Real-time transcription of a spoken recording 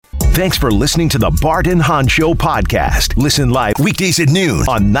Thanks for listening to the Bart and Hahn Show podcast. Listen live weekdays at noon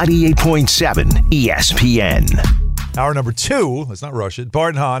on 98.7 ESPN. Hour number 2, let's not rush it.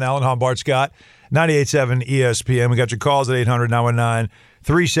 Bart and Hahn, Alan Hahn, Bart Scott, 98.7 ESPN. We got your calls at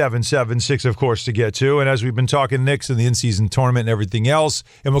 800-919-3776, of course, to get to. And as we've been talking Knicks and the in-season tournament and everything else,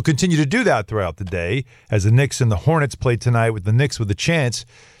 and we'll continue to do that throughout the day as the Knicks and the Hornets play tonight, with the Knicks with a chance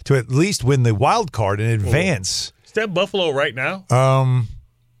to at least win the wild card and advance. Is that Buffalo right now?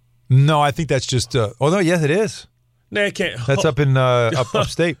 No, I think that's just yes, it is. No, it can't. That's up in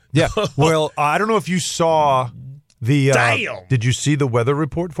upstate. Yeah. Well, I don't know if you saw the Damn. Did you see the weather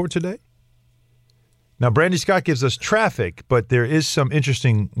report for today? Now, Brandy Scott gives us traffic, but there is some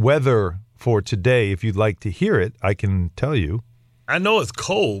interesting weather for today. If you'd like to hear it, I can tell you. I know it's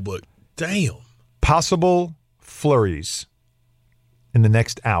cold, but damn. Possible flurries in the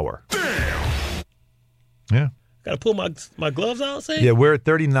next hour. Yeah. Got to pull my gloves out, say? Yeah, we're at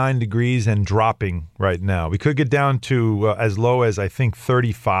 39 degrees and dropping right now. We could get down to as low as, I think,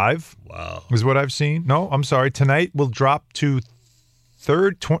 35. Wow. Is what I've seen. No, I'm sorry. Tonight we'll drop to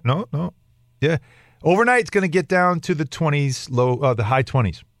no. Yeah. Overnight it's going to get down to the 20s, the high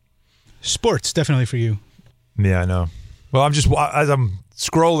 20s. Sports, definitely for you. Yeah, I know. Well, as I'm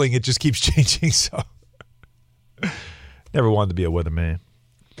scrolling, it just keeps changing, so. Never wanted to be a weatherman.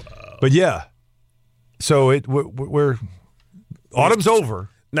 But yeah. So we're autumn's over.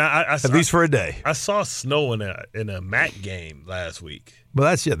 Now, at least for a day. I saw snow in a MAC game last week. Well,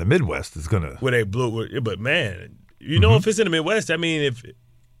 that's the Midwest is gonna. Where they blew, but man, you know, if it's in the Midwest, I mean, if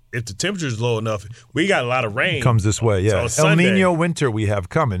the temperature's low enough, we got a lot of rain. It comes this way, yeah. So El Nino winter we have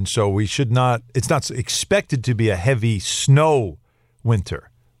coming, so we should not. It's not expected to be a heavy snow winter,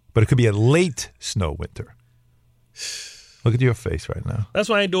 but it could be a late snow winter. Look at your face right now. That's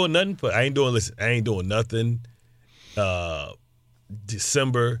why I ain't doing nothing. But I ain't doing nothing.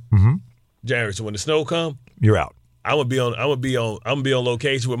 December, January. So when the snow come, you're out. I'm gonna be on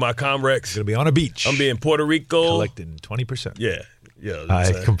location with my Comrex. Gonna be on a beach. I'm gonna be in Puerto Rico, collecting 20%. Yeah.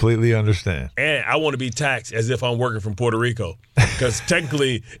 I completely understand. And I want to be taxed as if I'm working from Puerto Rico, because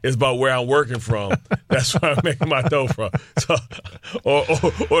technically it's about where I'm working from. That's where I'm making my dough from. So,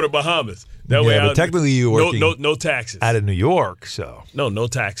 or the Bahamas. That way, but technically you're working no taxes out of New York. So no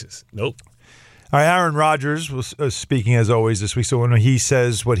taxes. Nope. All right, Aaron Rodgers was speaking as always this week. So when he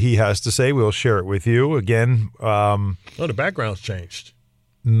says what he has to say, we'll share it with you again. The background's changed.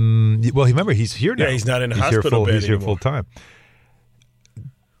 Well, remember he's here now. Yeah, he's not in the hospital bed He's here anymore. full time.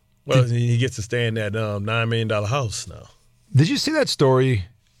 Well, he gets to stay in that $9 million house now. Did you see that story?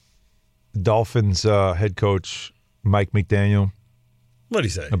 Dolphins head coach Mike McDaniel. What'd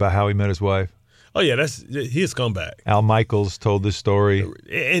he say about how he met his wife? Oh yeah, he a scumbag. Al Michaels told this story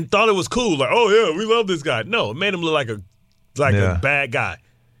and thought it was cool. Like, oh yeah, we love this guy. No, it made him look like a bad guy.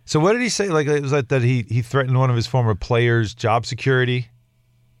 So what did he say? Like it was like that he threatened one of his former players' job security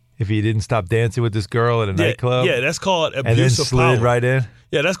if he didn't stop dancing with this girl at a nightclub. Yeah, that's called abuse and then of slid power. Right in.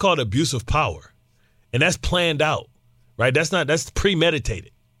 Yeah, that's called abuse of power, and that's planned out, right? That's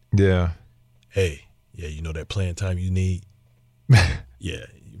premeditated. Yeah. Hey, yeah, you know that playing time you need. Yeah, you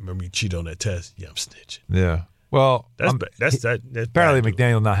remember you cheated on that test? Yeah, I'm snitching. Yeah. Well, that's apparently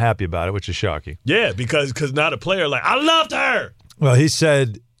McDaniel not happy about it, which is shocking. Yeah, because not a player like I loved her. Well, he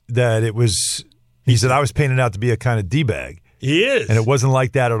said that it was. He said I was painted out to be a kind of d-bag. He is, and it wasn't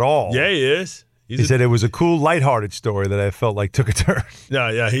like that at all. Yeah, he is. He said it was a cool, lighthearted story that I felt like took a turn.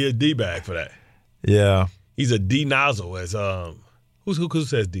 Yeah, he a d-bag for that. Yeah, he's a d-nozzle, as who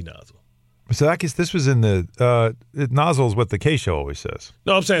says d-nozzle? So I guess this was in the nozzle is what the K show always says.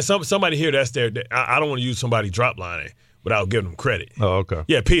 No, I'm saying somebody here that's there. I don't want to use somebody drop lining without giving them credit. Oh, okay.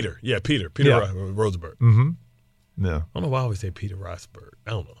 Yeah, Peter. Yeah, Peter Rosenberg. Mm-hmm. Yeah. I don't know why I always say Peter Rosenberg.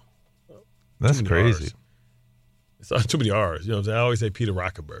 I don't know. That's crazy. R's. It's not too many R's. You know what I'm saying? I always say Peter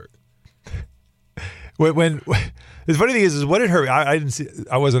Rockenberg. When the funny thing is what did Herbie? I didn't see.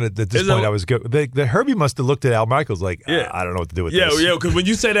 I wasn't at this point. I was good. The Herbie must have looked at Al Michaels like, I don't know what to do with this. Yeah, because when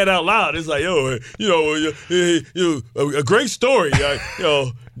you say that out loud, it's like, a great story. But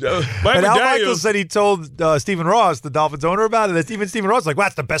Al Michaels said he told Stephen Ross, the Dolphins owner, about it. And even Stephen Ross was like, well,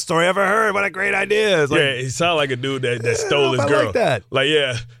 that's the best story I ever heard. What a great idea. It's like, he sounded like a dude that stole his girl. Like that. Like,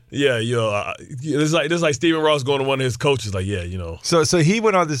 it's like Stephen Ross going to one of his coaches, like, So he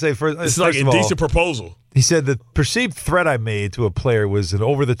went on to say, it's like an indecent proposal. He said the perceived threat I made to a player was an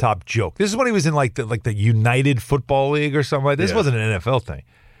over-the-top joke. This is when he was in like the United Football League or something like that. This wasn't an NFL thing.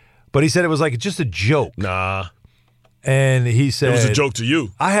 But he said it was like just a joke. Nah. And he said it was a joke to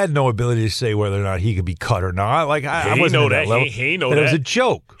you. I had no ability to say whether or not he could be cut or not. Like I wasn't know that level. He know that. It was a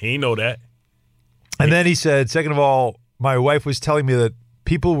joke. He know that. And then he said, second of all, my wife was telling me that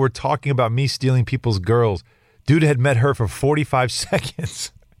people were talking about me stealing people's girls. Dude had met her for 45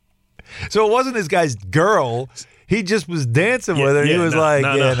 seconds. So it wasn't this guy's girl. He just was dancing with her. He was no,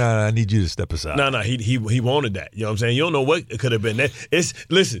 I need you to step aside. No, he wanted that. You know what I'm saying? You don't know what it could have been. It's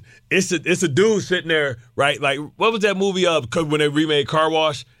a dude sitting there, right? Like, what was that movie when they remade Car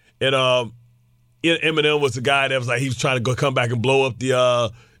Wash? And Eminem was the guy that was like, he was trying to come back and blow up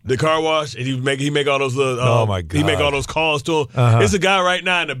the car wash, and he make all those oh my God. He make all those calls to him. It's a guy right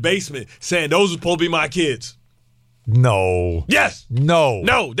now in the basement saying, those are supposed to be my kids. No. Yes.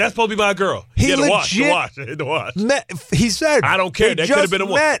 No, that's supposed to be my girl. He the legit wash. He said, I don't care. That could have been the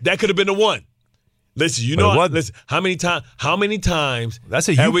one. That could have been the one. Listen, listen, how many times that's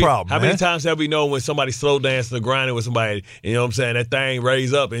a you problem. How many times have we known when somebody slow dancing or grinding with somebody, you know what I'm saying, that thing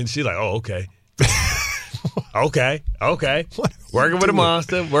raised up and she's like, oh, okay. Okay. Working with a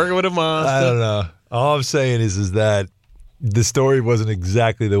monster. I don't know. All I'm saying is that the story wasn't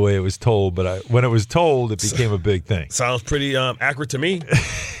exactly the way it was told, but when it was told, it became a big thing. Sounds pretty accurate to me.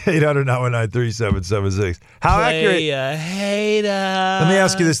 800-919-3776. How accurate? A hater. Let me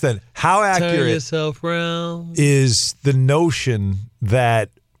ask you this then. How accurate Turn yourself around. is the notion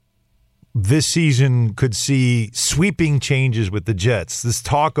that this season could see sweeping changes with the Jets? This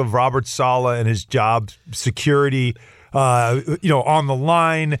talk of Robert Saleh and his job security, on the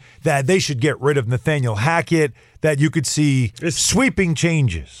line, that they should get rid of Nathaniel Hackett, that you could see sweeping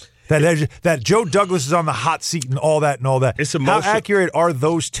changes, that Joe Douglas is on the hot seat and all that. It's emotional. How accurate are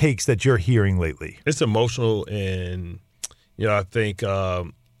those takes that you're hearing lately? It's emotional and, I think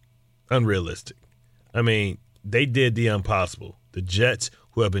unrealistic. I mean, they did the impossible. The Jets,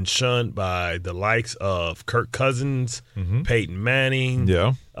 who have been shunned by the likes of Kirk Cousins, Peyton Manning,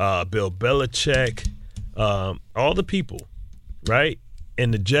 Bill Belichick, all the people, right?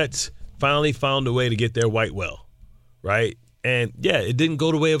 And the Jets finally found a way to get their white well, right? And, it didn't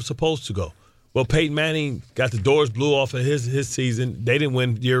go the way it was supposed to go. Well, Peyton Manning got the doors blew off of his season. They didn't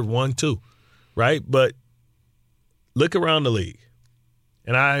win year 1, 2, right? But look around the league,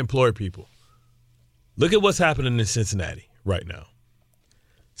 and I implore people, look at what's happening in Cincinnati right now.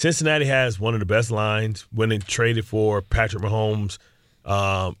 Cincinnati has one of the best lines when they traded for Patrick Mahomes,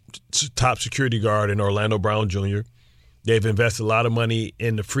 top security guard, and Orlando Brown Jr. They've invested a lot of money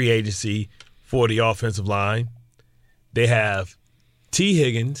in the free agency for the offensive line. They have T.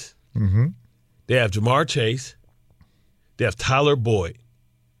 Higgins. They have Jamar Chase. They have Tyler Boyd,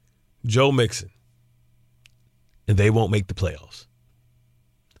 Joe Mixon. And they won't make the playoffs.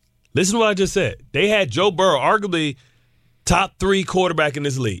 Listen to what I just said. They had Joe Burrow, arguably top 3 quarterback in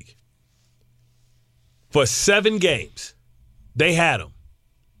this league. For 7 games, they had him.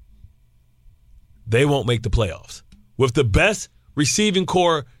 They won't make the playoffs. With the best receiving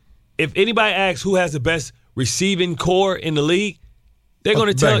core, if anybody asks who has the best receiving core in the league, they're going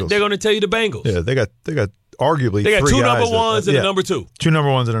to tell you the Bengals. Yeah, they got arguably they got 3 2 guys number ones and a number 2. 2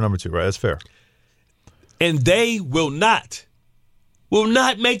 number ones and a number 2, right? That's fair. And they will not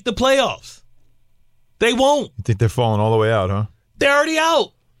make the playoffs. They won't. You think they're falling all the way out, huh? They're already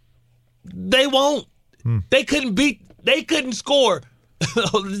out. They won't. They couldn't score.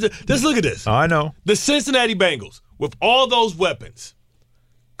 Just look at this. I know. The Cincinnati Bengals, with all those weapons,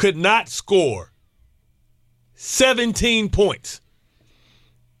 could not score 17 points.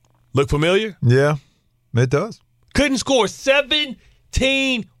 Look familiar? Yeah, it does. Couldn't score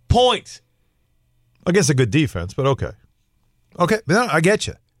 17 points. Against a good defense, but okay. Okay, no, I get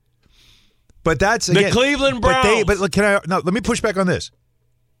you. But that's again, the Cleveland Browns. Let me push back on this,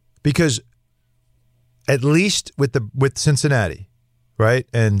 because at least with Cincinnati, right,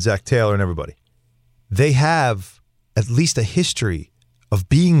 and Zach Taylor and everybody, they have at least a history of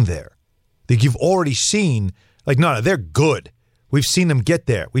being there. Like, you've already seen, they're good. We've seen them get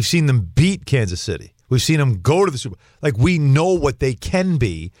there. We've seen them beat Kansas City. We've seen them go to the Super Bowl. We know what they can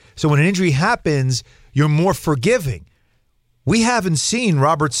be. So when an injury happens, you're more forgiving. We haven't seen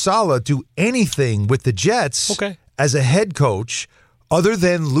Robert Saleh do anything with the Jets as a head coach other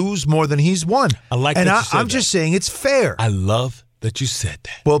than lose more than he's won. I like that you said I'm just saying it's fair. I love that you said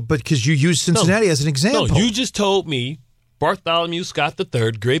that. Well, but because you used Cincinnati as an example. No, you just told me Bartholomew Scott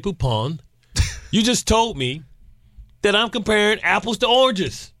III, Grey Poupon. You just told me that I'm comparing apples to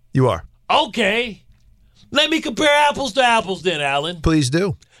oranges. You are. Okay. Let me compare apples to apples then, Alan. Please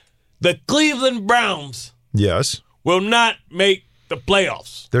do. The Cleveland Browns will not make the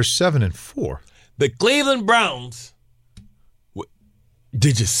playoffs. They're 7-4. The Cleveland Browns,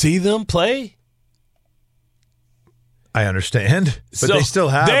 did you see them play? I understand, but they still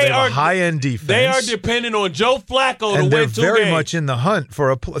have a high-end defense. They are dependent on Joe Flacco to win 2 games. And they're very much in the hunt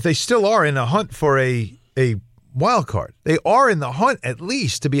for they still are in a hunt for a wild card. They are in the hunt at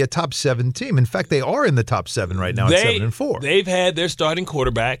least to be a top 7 team. In fact, they are in the top 7 right now at 7-4. They've had their starting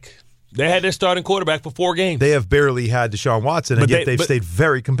quarterback. They had their starting quarterback for 4 games. They have barely had Deshaun Watson, and yet they've stayed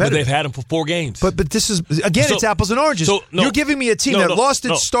very competitive. But they've had him for 4 games. But this is, again, it's apples and oranges. You're giving me a team that lost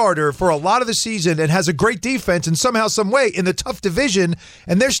its starter for a lot of the season and has a great defense and somehow, some way in the tough division,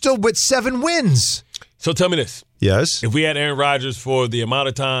 and they're still with 7 wins. So tell me this. Yes? If we had Aaron Rodgers for the amount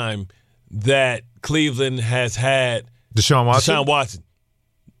of time that Cleveland has had Deshaun Watson,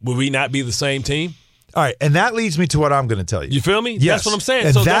 would we not be the same team? All right, and that leads me to what I'm going to tell you. You feel me? Yes. That's what I'm saying.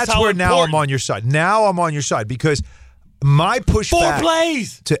 And so that's how where important. now I'm on your side. Now I'm on your side because my pushback 4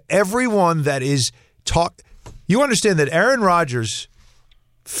 plays to everyone that is you understand that Aaron Rodgers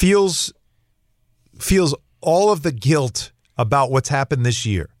feels all of the guilt about what's happened this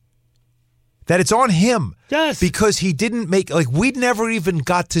year. That it's on him. Yes. Because he didn't we never even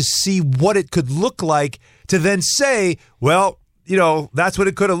got to see what it could look like to then say, well, that's what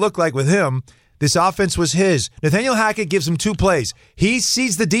it could have looked like with him. This offense was his. Nathaniel Hackett gives him 2 plays. He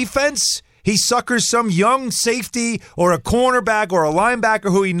sees the defense. He suckers some young safety or a cornerback or a linebacker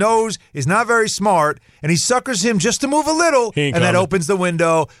who he knows is not very smart, and he suckers him just to move a little, and that opens the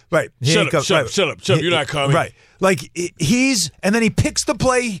window. Right. Shut up. You're not coming. Right. And then he picks the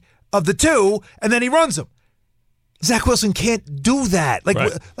play of the 2, and then he runs them. Zach Wilson can't do that.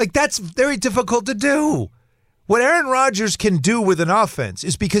 That's very difficult to do. What Aaron Rodgers can do with an offense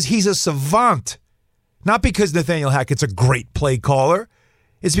is because he's a savant, not because Nathaniel Hackett's a great play caller.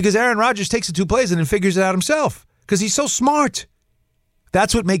 It's because Aaron Rodgers takes the 2 plays and then figures it out himself because he's so smart.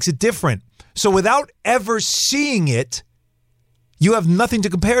 That's what makes it different. So without ever seeing it, you have nothing to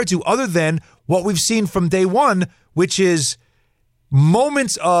compare it to other than what we've seen from day one, which is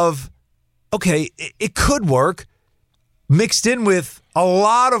moments of, okay, it could work, mixed in with a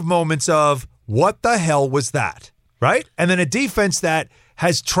lot of moments of, what the hell was that, right? And then a defense that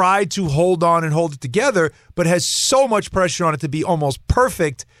has tried to hold on and hold it together, but has so much pressure on it to be almost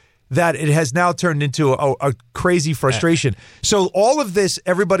perfect that it has now turned into a crazy frustration. So all of this,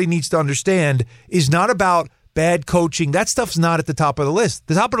 everybody needs to understand, is not about bad coaching. That stuff's not at the top of the list.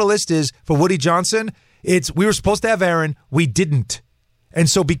 The top of the list is, for Woody Johnson, we were supposed to have Aaron, we didn't. And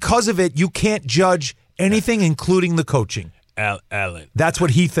so because of it, you can't judge anything, including the coaching. Alan. That's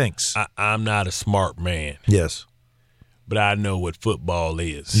what he thinks. I'm not a smart man. Yes. But I know what football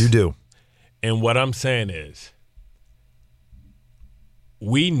is. You do. And what I'm saying is,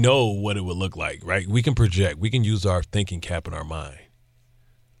 we know what it would look like, right? We can project. We can use our thinking cap in our mind.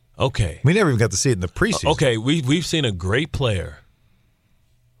 Okay. We never even got to see it in the preseason. Okay, we've seen a great player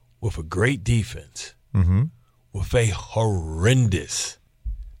with a great defense, with a horrendous,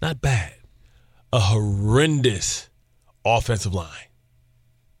 not bad, a horrendous offensive line.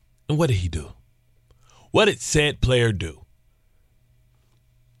 And what did he do? What did said player do?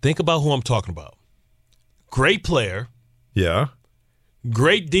 Think about who I'm talking about. Great player. Yeah.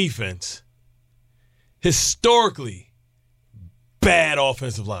 Great defense. Historically bad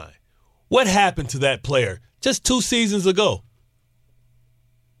offensive line. What happened to that player just 2 seasons ago?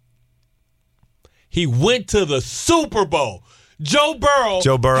 He went to the Super Bowl. Joe Burrow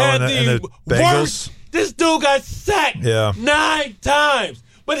had and the Bengals. This dude got sacked 9 times,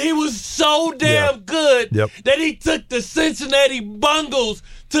 but he was so damn good that he took the Cincinnati Bengals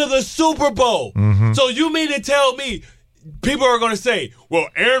to the Super Bowl. So you mean to tell me people are going to say, well,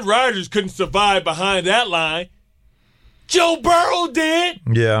 Aaron Rodgers couldn't survive behind that line. Joe Burrow did.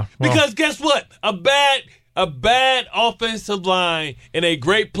 Yeah. Well, because guess what? A bad offensive line and a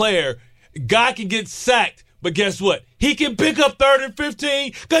great player, guy can get sacked, but guess what? He can pick up 3rd and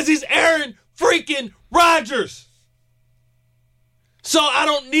 15 because he's Aaron freaking Rodgers. So I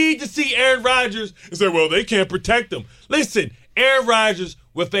don't need to see Aaron Rodgers and say, well, they can't protect him. Listen, Aaron Rodgers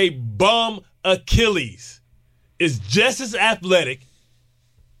with a bum Achilles is just as athletic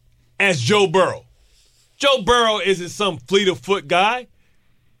as Joe Burrow. Joe Burrow isn't some fleet of foot guy.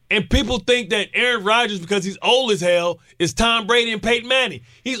 And people think that Aaron Rodgers, because he's old as hell, is Tom Brady and Peyton Manning.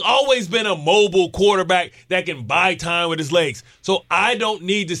 He's always been a mobile quarterback that can buy time with his legs. So I don't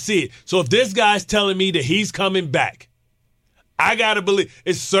need to see it. So if this guy's telling me that he's coming back, I got to believe.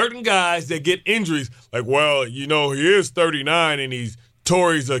 It's certain guys that get injuries. Like, well, he is 39 and he's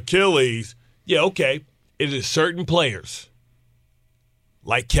tore his Achilles. Yeah, okay. It is certain players,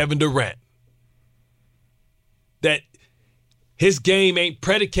 like Kevin Durant, that his game ain't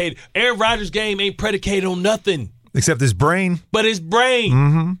predicated. Aaron Rodgers' game ain't predicated on nothing. Except his brain. But his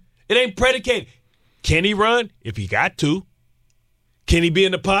brain. It ain't predicated. Can he run? If he got to. Can he be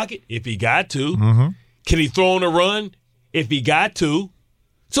in the pocket? If he got to. Can he throw on a run? If he got to.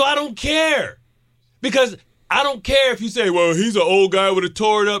 So I don't care. Because I don't care if you say, well, he's an old guy with a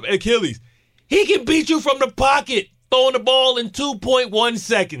torn up Achilles. He can beat you from the pocket, throwing the ball in 2.1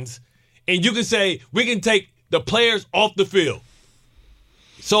 seconds. And you can say, we can take the players off the field.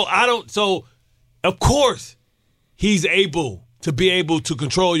 So of course, he's able to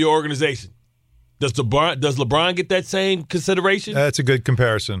control your organization. Does LeBron get that same consideration? That's a good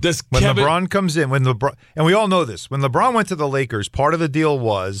comparison. When LeBron comes in, and we all know this, when LeBron went to the Lakers, part of the deal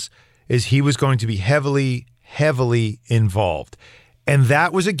is he was going to be heavily, heavily involved. And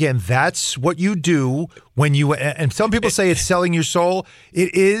that was, again, that's what you do when you – and some people say it's selling your soul.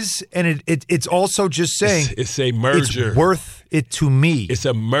 It is, and it's also just saying – It's a merger. It's worth it to me. It's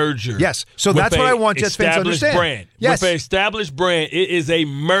a merger. Yes. So that's what I want Jets fans to understand. Brand. Yes. With an established brand, it is a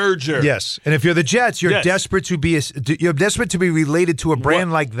merger. Yes. And if you're the Jets, you're desperate to be related to a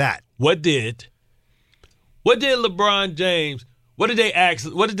brand like that. What did LeBron James – what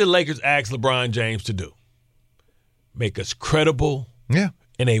did the Lakers ask LeBron James to do? Make us credible. Yeah.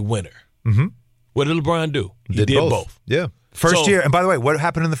 And a winner. Mm-hmm. What did LeBron do? He did both. Yeah. First year. And by the way, what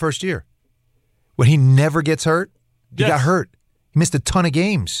happened in the first year? When he never gets hurt? He got hurt. He missed a ton of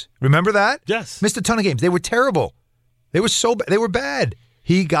games. Remember that? Yes. Missed a ton of games. They were terrible. They were bad.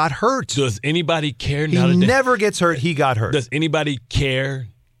 He got hurt. Does anybody care he now? He never gets hurt. He got hurt. Does anybody care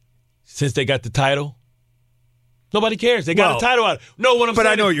since they got the title? Nobody cares. They got a title out. No, what I'm saying.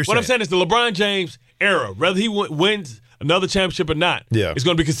 I know what you're saying. What I'm saying is the LeBron James era, whether he wins another championship or not, it's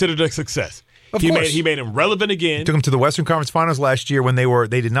going to be considered a success. Of course. He made him relevant again. Took him to the Western Conference Finals last year when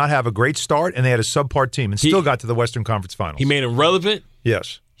they did not have a great start and they had a subpar team and still got to the Western Conference Finals. He made him relevant.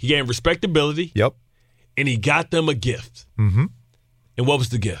 Yes. He gave him respectability. Yep. And he got them a gift. Mm-hmm. And what was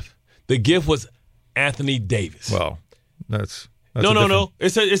the gift? The gift was Anthony Davis. Well, that's no.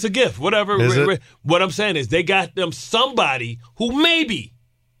 It's a gift. Whatever. Is it? What I'm saying is they got them somebody who maybe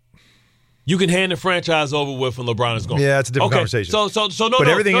you can hand the franchise over with when LeBron is gone. Yeah, it's a different conversation. So no. But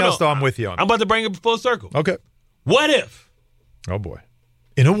everything else, though, I'm with you on. I'm about to bring it full circle. Okay. What if? Oh boy.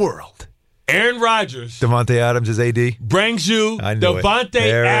 In a world, Aaron Rodgers, Davante Adams is AD, brings you Davante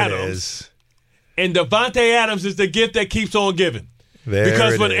Adams. It is. And Davante Adams is the gift that keeps on giving.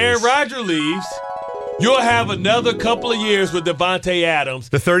 Because when Aaron Rodgers leaves, you'll have another couple of years with Davante Adams.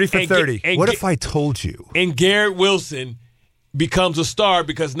 The 30 for 30. What if I told you? And Garrett Wilson becomes a star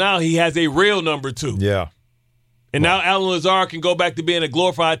because now he has a real number 2. Yeah. And now Allen Lazard can go back to being a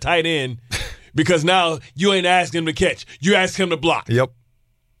glorified tight end because now you ain't asking him to catch. You ask him to block. Yep.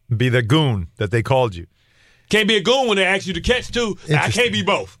 Be the goon that they called you. Can't be a goon when they ask you to catch, too. I can't be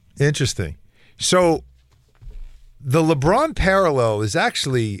both. Interesting. So the LeBron parallel is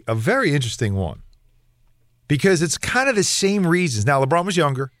actually a very interesting one because it's kind of the same reasons. Now, LeBron was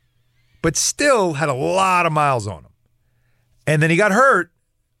younger, but still had a lot of miles on him. And then he got hurt,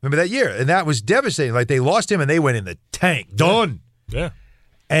 remember that year? And that was devastating. Like, they lost him and they went in the tank. Done. Yeah.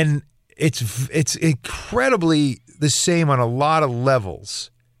 And it's incredibly the same on a lot of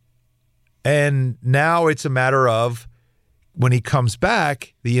levels. And now it's a matter of when he comes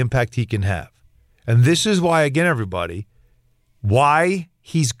back, the impact he can have. And this is why, again, everybody, why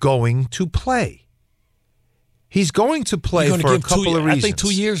he's going to play. He's going to play for a couple of reasons. I think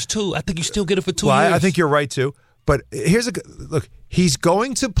 2 years, too. I think you still get it for 2 years. I think you're right, too. But look, he's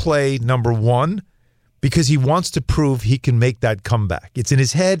going to play, number one, because he wants to prove he can make that comeback. It's in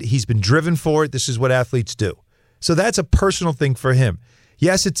his head. He's been driven for it. This is what athletes do. So that's a personal thing for him.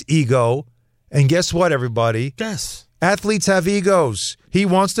 Yes, it's ego. And guess what, everybody? Yes. Athletes have egos. He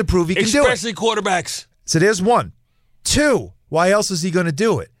wants to prove he can do it. Especially quarterbacks. So there's one. Two, why else is he going to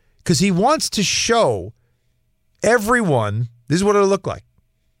do it? Because he wants to show everyone this is what it'll look like.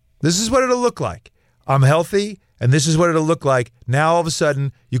 This is what it'll look like. I'm healthy, and this is what it'll look like. Now, all of a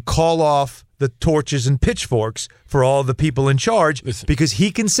sudden, you call off the torches and pitchforks for all the people in charge because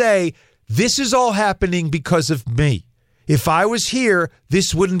he can say, this is all happening because of me. If I was here,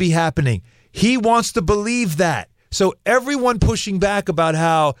 this wouldn't be happening. He wants to believe that. So everyone pushing back about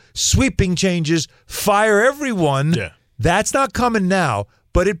how sweeping changes fire everyone, that's not coming now,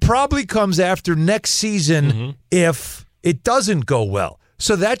 but it probably comes after next season if it doesn't go well.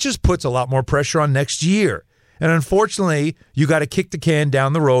 So that just puts a lot more pressure on next year. And unfortunately, you got to kick the can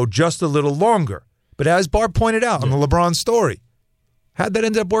down the road just a little longer. But as Barb pointed out on the LeBron story, how'd that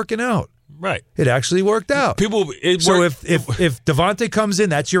end up working out? Right. It actually worked out. If Davante comes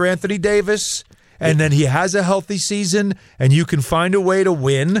in, that's your Anthony Davis, and then he has a healthy season, and you can find a way to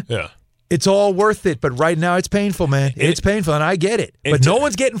win. Yeah. It's all worth it. But right now, it's painful, man. It's painful, and I get it. But no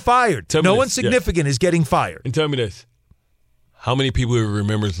one's getting fired. No one significant is getting fired. And tell me this. How many people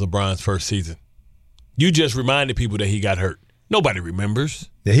remembers LeBron's first season? You just reminded people that he got hurt. Nobody remembers.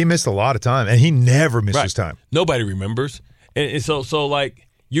 Yeah, he missed a lot of time, and he never misses time. Nobody remembers. And so like,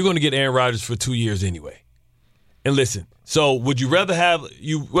 you're going to get Aaron Rodgers for 2 years anyway. And listen, so would you rather have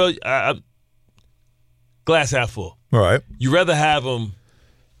glass half full. All right. You rather have him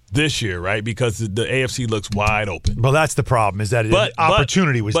this year, right? Because the AFC looks wide open. Well, that's the problem, is that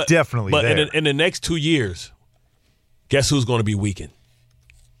opportunity was definitely there. But in the next 2 years, guess who's going to be weakened?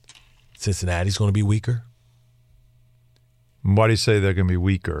 Cincinnati's going to be weaker. Why do you say they're going to be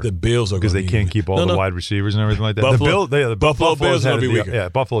weaker? The Bills are going to be because they can't keep all the wide receivers and everything like that. Buffalo Bills are going to be weaker. Yeah,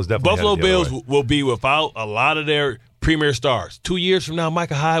 Buffalo's definitely. Buffalo Bills will be without a lot of their premier stars. 2 years from now,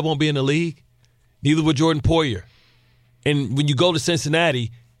 Micah Hyde won't be in the league. Neither will Jordan Poyer. And when you go to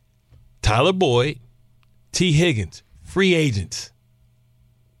Cincinnati, Tyler Boyd, T. Higgins, free agents.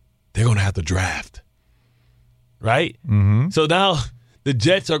 They're going to have to draft. Right? Mm-hmm. So now the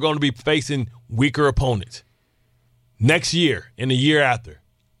Jets are going to be facing weaker opponents. Next year and the year after,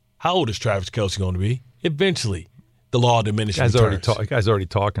 how old is Travis Kelce going to be? Eventually, the law of diminishing returns. Guy's already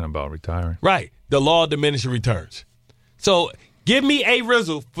talking about retiring. Right. The law of diminishing returns. So give me A.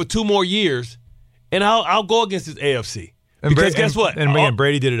 Rizzo for 2 more years, and I'll go against this AFC. Because guess what? And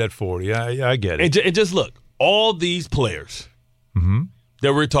Brady did it at 40. I get it. And just look, all these players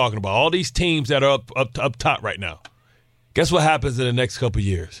that we're talking about, all these teams that are up top right now, guess what happens in the next couple of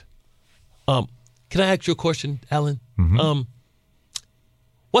years? Can I ask you a question, Alan? Mm-hmm.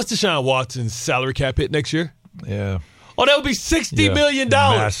 What's Deshaun Watson's salary cap hit next year? Yeah. Oh, that would be $60 million.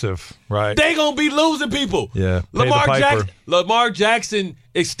 Massive, right. They're going to be losing people. Yeah. Lamar Jackson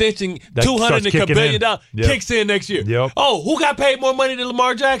extension, $200 billion kicks in next year. Yep. Oh, who got paid more money than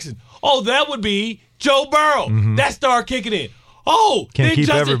Lamar Jackson? Oh, that would be Joe Burrow. Mm-hmm. That star kicking in. Oh, Can't keep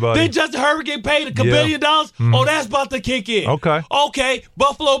everybody. Did Justin Herbert get paid $1 billion? Mm-hmm. Oh, that's about to kick in. Okay,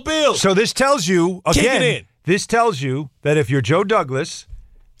 Buffalo Bills. So this tells you, again, this tells you that if you're Joe Douglas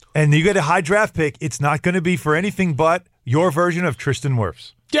and you get a high draft pick, it's not going to be for anything but your version of Tristan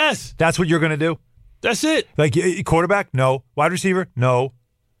Wirfs. Yes. That's what you're going to do? That's it. Like quarterback? No. Wide receiver? No.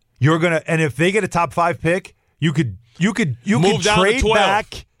 You're going to, and if they get a top 5 pick, you could move down trade to 12.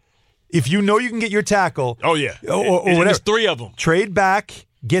 back. If you know you can get your tackle. Oh, yeah. Or whatever. There's 3 of them. Trade back,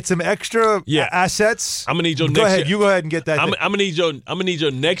 get some extra assets. I'm going to need your go next ahead. year. You go ahead and get that. I'm going to need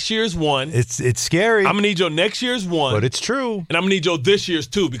your next year's one. It's scary. I'm going to need your next year's one. But it's true. And I'm going to need your this year's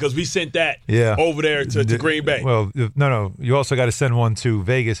too, because we sent that over there to Green Bay. Well, no. You also got to send one to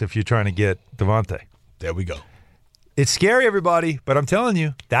Vegas if you're trying to get Devontae. There we go. It's scary, everybody, but I'm telling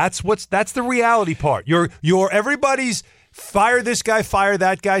you, that's the reality part. Your everybody's fire this guy, fire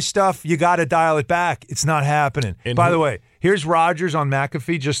that guy stuff. You got to dial it back. It's not happening. And by the way, here's Rodgers on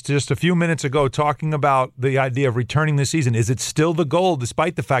McAfee just a few minutes ago talking about the idea of returning this season. Is it still the goal,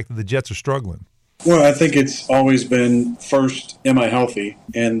 despite the fact that the Jets are struggling? Well, I think it's always been first, am I healthy?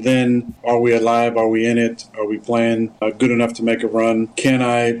 And then, are we alive? Are we in it? Are we playing good enough to make a run? Can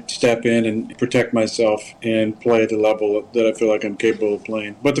I step in and protect myself and play at the level that I feel like I'm capable of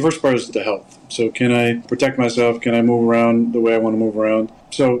playing? But the first part is the health. So can I protect myself? Can I move around the way I want to move around?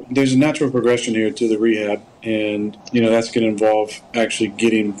 So there's a natural progression here to the rehab. And, that's going to involve actually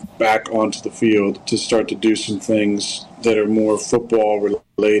getting back onto the field to start to do some things that are more football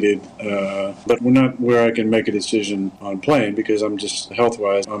related. But we're not where I can make a decision on playing because I'm just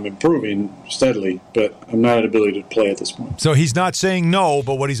health-wise, I'm improving steadily, but I'm not at ability to play at this point. So he's not saying no,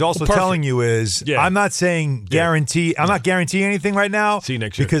 but what he's also telling you is, I'm not saying guarantee. I'm not guaranteeing anything right now. See you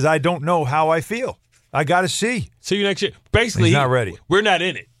next year. Because I don't know how I feel. I got to see. See you next year. Basically, he's not ready. We're not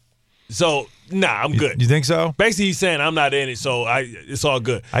in it. So, I'm good. You think so? Basically, he's saying I'm not in it, so it's all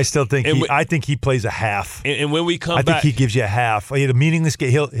good. I still think I think he plays a half. And when we come back, I think he gives you a half. He had a meaningless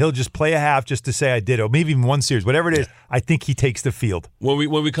game. He'll just play a half just to say I did it, or maybe even one series, whatever it is. I think he takes the field. When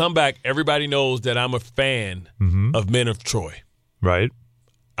we come back, everybody knows that I'm a fan of Men of Troy. Right.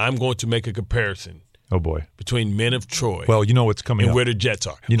 I'm going to make a comparison. Oh boy. Between Men of Troy. Well, you know what's coming and up. where the Jets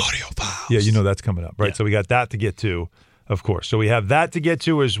are. Audio files. Yeah, that's coming up, right? Yeah. So we got that to get to, of course. So we have that to get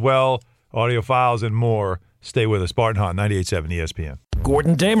to as well. Audio files and more. Stay with us. Bart and Hahn, 98.7 ESPN.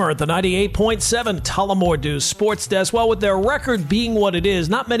 Gordon Damer at the 98.7 Tullamore Dew Sports Desk. Well, with their record being what it is,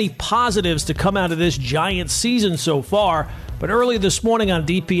 not many positives to come out of this Giants season so far. But early this morning on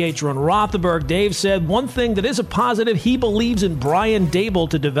DPH Ron Rothenberg, Dave said one thing that is a positive, he believes in Brian Daboll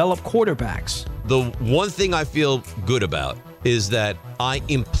to develop quarterbacks. The one thing I feel good about is that I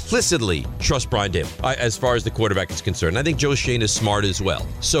implicitly trust Brian Daboll as far as the quarterback is concerned. I think Joe Schoen is smart as well.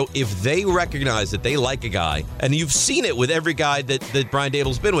 So if they recognize that they like a guy, and you've seen it with every guy that Brian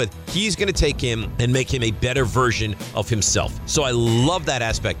Daboll's been with, he's going to take him and make him a better version of himself. So I love that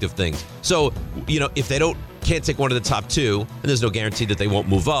aspect of things. So, if they don't can't take one of the top two, and there's no guarantee that they won't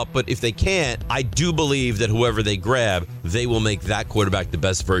move up. But if they can't, I do believe that whoever they grab, they will make that quarterback the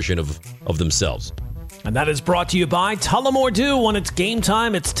best version of themselves. And that is brought to you by Tullamore Dew. When it's game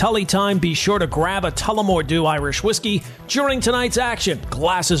time, it's Tully time. Be sure to grab a Tullamore Dew Irish whiskey during tonight's action.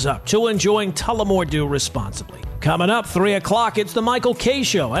 Glasses up to enjoying Tullamore Dew responsibly. Coming up, 3 o'clock, it's the Michael Kay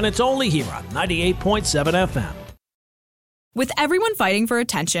Show, and it's only here on 98.7 FM. With everyone fighting for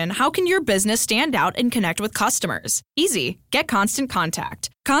attention, how can your business stand out and connect with customers? Easy. Get Constant Contact.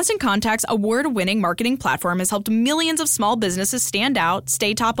 Constant Contact's award-winning marketing platform has helped millions of small businesses stand out,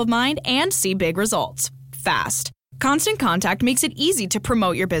 stay top of mind, and see big results fast. Constant Contact makes it easy to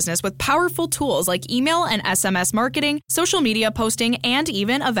promote your business with powerful tools like email and SMS marketing, social media posting, and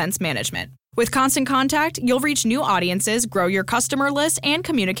even events management. With Constant Contact, you'll reach new audiences, grow your customer list, and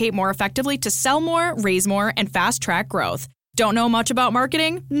communicate more effectively to sell more, raise more, and fast-track growth. Don't know much about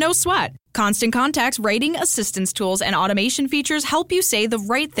marketing? No sweat. Constant Contact's writing assistance tools and automation features help you say the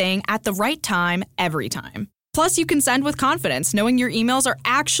right thing at the right time, every time. Plus, you can send with confidence, knowing your emails are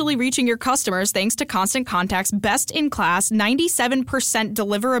actually reaching your customers thanks to Constant Contact's best-in-class 97%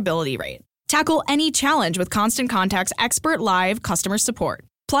 deliverability rate. Tackle any challenge with Constant Contact's expert live customer support.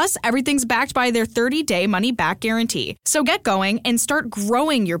 Plus, everything's backed by their 30-day money-back guarantee. So get going and start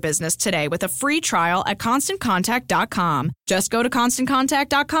growing your business today with a free trial at ConstantContact.com. Just go to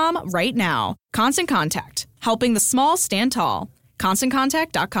ConstantContact.com right now. Constant Contact, helping the small stand tall.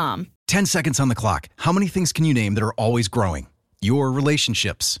 ConstantContact.com. 10 seconds on the clock. How many things can you name that are always growing? Your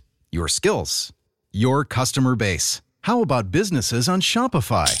relationships, your skills, your customer base. How about businesses on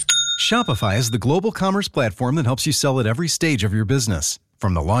Shopify? Shopify is the global commerce platform that helps you sell at every stage of your business.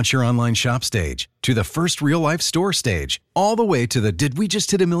 From the launch your online shop stage, to the first real-life store stage, all the way to the did we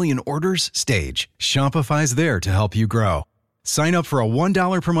just hit 1 million orders stage, Shopify's there to help you grow. Sign up for a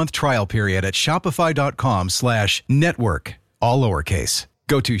 $1 per month trial period at shopify.com/network, all lowercase.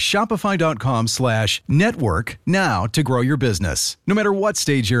 Go to shopify.com/network now to grow your business, no matter what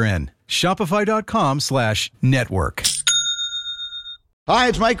stage you're in. Shopify.com/network. Hi,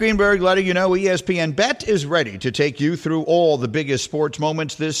 it's Mike Greenberg letting you know ESPN Bet is ready to take you through all the biggest sports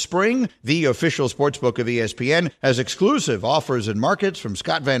moments this spring. The official sportsbook of ESPN has exclusive offers and markets from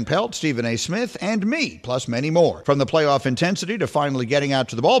Scott Van Pelt, Stephen A. Smith, and me, plus many more. From the playoff intensity to finally getting out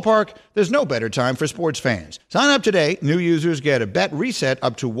to the ballpark, there's no better time for sports fans. Sign up today. New users get a bet reset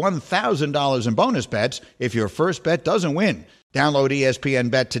up to $1,000 in bonus bets if your first bet doesn't win. Download ESPN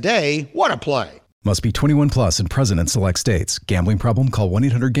Bet today. What a play. Must be 21 plus and present in select states. Gambling problem? Call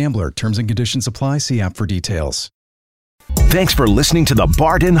 1-800-GAMBLER. Terms and conditions apply. See app for details. Thanks for listening to the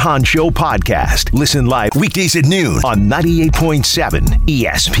Bart and Hahn Show podcast. Listen live weekdays at noon on 98.7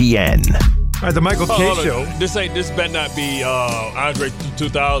 ESPN. All right, the Michael Kay Show. This better not be Andre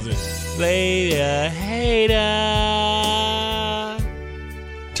 2000. Later, hater.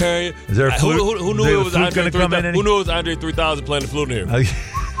 Terry, Is there a flute? Who knew it was Andre 3000? Who knew it was Andre 3000 playing the flute here?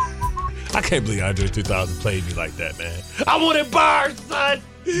 I can't believe Andre 3000 played me like that, man. I wanted bars, son.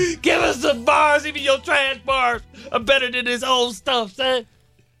 Give us some bars, even your trash bars are better than this old stuff, son.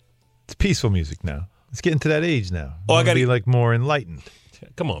 It's peaceful music now. It's getting to that age now. Oh, I gotta be like more enlightened.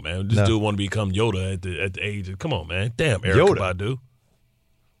 Come on, man. This dude want to become Yoda at the age of. Come on, man. Damn, Erykah Badu.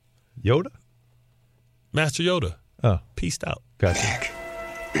 Yoda? Master Yoda. Oh. Peaced out. Gotcha.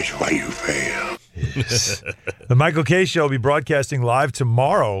 It's why you fail. Yes. The Michael Kay Show will be broadcasting live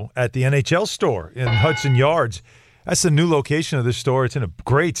tomorrow at the NHL store in Hudson Yards. That's the new location of this store. It's in a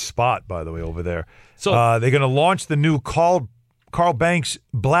great spot, by the way, over there. So they're going to launch the new Carl Banks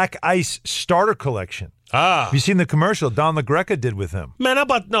Black Ice Starter Collection. Have you seen the commercial Don LaGreca did with him? Man, I'm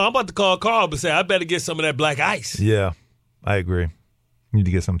about to call Carl and say I better get some of that black ice. Yeah, I agree. You need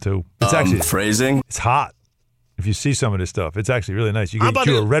to get some too. It's actually phrasing. It's hot. If you see some of this stuff, it's actually really nice. You get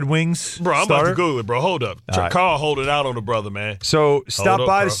you a Red Wings Bro, I'm starter. about to Google it, bro. Hold up. Right. Carl hold it out on the brother, man. So stop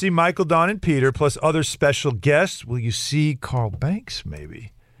by bro. to see Michael, Don, and Peter, plus other special guests. Will you see Carl Banks,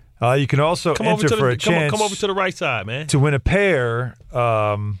 maybe? You can also enter for a chance. Come over to the right side, man. To win a pair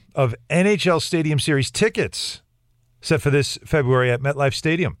of NHL Stadium Series tickets set for this February at MetLife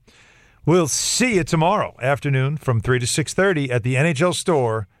Stadium. We'll see you tomorrow afternoon from 3 to 6:30 at the NHL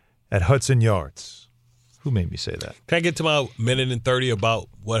store at Hudson Yards. Who made me say that? Can I get to my minute and 30 about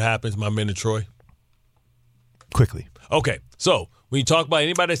what happens, my men in Troy? Quickly. Okay. So when you talk about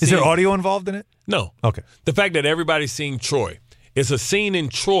anybody that's Is there audio involved in it? No. Okay. The fact that everybody's seen Troy. It's a scene in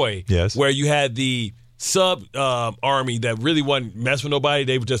Troy where you had the sub-army that really wasn't messing with nobody.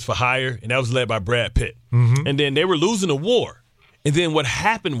 They were just for hire, and that was led by Brad Pitt. Mm-hmm. And then they were losing the war. And then what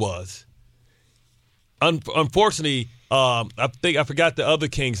happened was, unfortunately, I forgot the other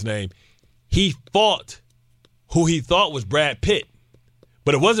king's name. He fought who he thought was Brad Pitt.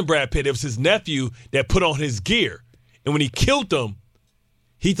 But it wasn't Brad Pitt. It was his nephew that put on his gear. And when he killed him,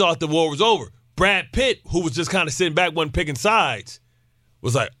 he thought the war was over. Brad Pitt, who was just kind of sitting back, wasn't picking sides,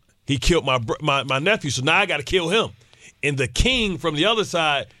 was like, he killed my nephew, so now I got to kill him. And the king from the other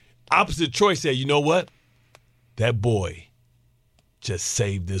side, opposite Troy, said, you know what? That boy just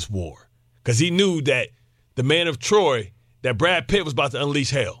saved this war. Because he knew that the man of Troy, that Brad Pitt was about to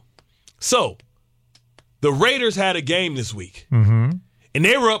unleash hell. So, the Raiders had a game this week. Mm-hmm. And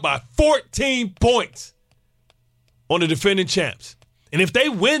they were up by 14 points on the defending champs. And if they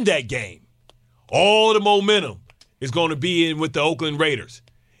win that game, all the momentum is going to be in with the Oakland Raiders.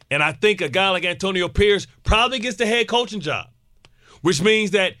 And I think a guy like Antonio Pierce probably gets the head coaching job, which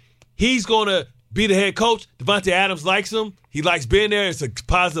means that he's going to be the head coach. Devontae Adams likes him. He likes being there. It's a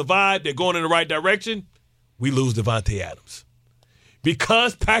positive vibe. They're going in the right direction. We lose Devontae Adams.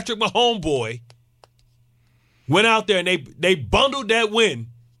 Because Patrick Mahomes went out there and they bundled that win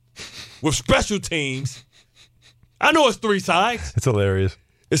with special teams. I know it's three sides. It's hilarious.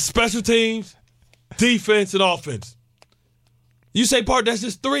 It's special teams, defense, and offense. You say, Bart, that's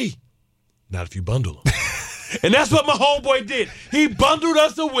just three. Not if you bundle them. And that's what my homeboy did. He bundled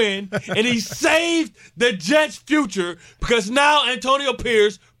us a win, and he saved the Jets' future because now Antonio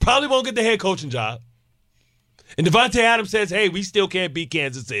Pierce probably won't get the head coaching job. And Devontae Adams says, hey, we still can't beat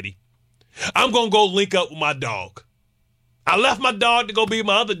Kansas City. I'm going to go link up with my dog. I left my dog to go be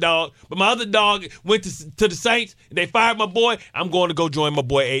my other dog, but my other dog went to the Saints, and they fired my boy. I'm going to go join my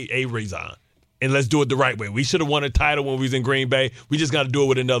boy A. Rezon. And let's do it the right way. We should have won a title when we was in Green Bay. We just got to do it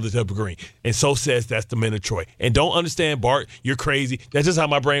with another type of green. And so says that's the men of Troy. And don't understand, Bart, you're crazy. That's just how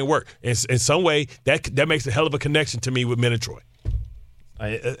my brain works. In some way, that makes a hell of a connection to me with men of Troy.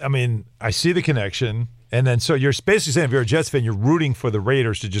 I mean, I see the connection. And then so you're basically saying if you're a Jets fan, you're rooting for the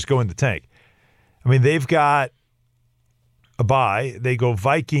Raiders to just go in the tank. I mean, they've got a bye. They go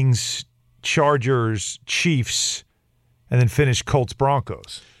Vikings, Chargers, Chiefs, and then finish Colts,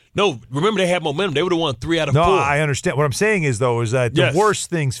 Broncos. No, remember they had momentum. They would have won 3 out of 4. No, I understand. What I'm saying is, though, is that the worse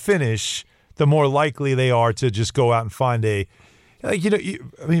things finish, the more likely they are to just go out and find a I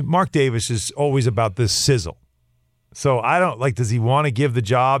mean, Mark Davis is always about this sizzle. So I don't does he want to give the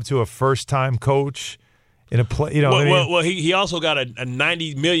job to a first-time coach in a play? You know, well, he also got a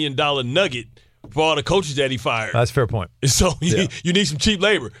 $90 million nugget for all the coaches that he fired. That's a fair point. So you need some cheap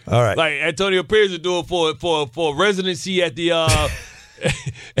labor. All right, like Antonio Pierce is doing for residency at the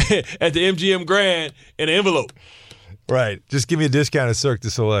at the MGM Grand in an envelope. Right. Just give me a discount at Cirque du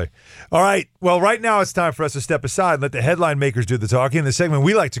Soleil. All right. Well, right now it's time for us to step aside and let the headline makers do the talking in the segment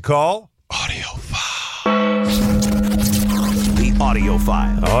we like to call Audio Files. The Audio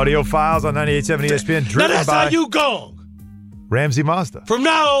Files. Audio Files on 98.7 ESPN. Now that's how you gone. Ramsey Mazda. From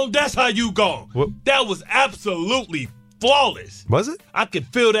now on, that's how you gone. What? That was absolutely flawless. Was it? I can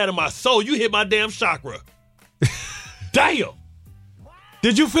feel that in my soul. You hit my damn chakra. Damn.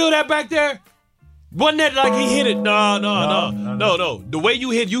 Did you feel that back there? Wasn't that like he hit it? No. The way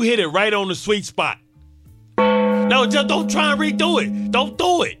you hit it right on the sweet spot. No, just don't try and redo it. Don't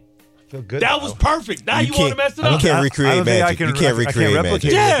do it. Feel good. That was perfect. Now you want to mess it up. You can't recreate magic. You can't recreate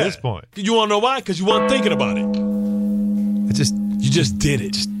replicate magic. it at this point. You want to know why? Because you weren't thinking about it. You just did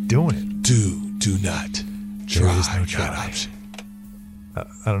it. Just doing it. Do not try. There is no try. Option. I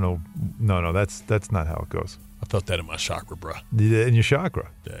don't know. No, that's not how it goes. I felt that in my chakra, bro. In your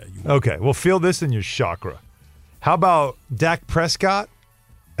chakra? Yeah. Okay, well, feel this in your chakra. How about Dak Prescott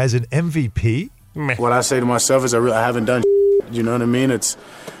as an MVP? What I say to myself is I haven't done you know what I mean? It's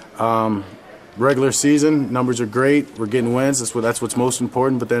regular season, numbers are great, we're getting wins, that's what's most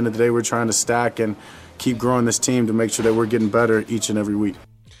important, but at the end of the day, we're trying to stack and keep growing this team to make sure that we're getting better each and every week.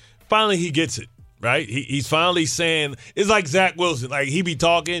 Finally, he gets it. Right? He's finally saying, it's like Zach Wilson. Like, he be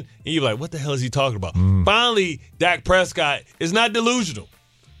talking, and you're like, what the hell is he talking about? Finally, Dak Prescott is not delusional.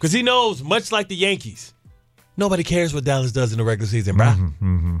 Because he knows, much like the Yankees, nobody cares what Dallas does in the regular season, bro.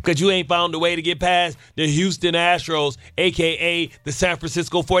 Because you ain't found a way to get past the Houston Astros, a.k.a. the San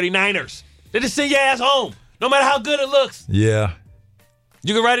Francisco 49ers. They just send your ass home, no matter how good it looks. Yeah.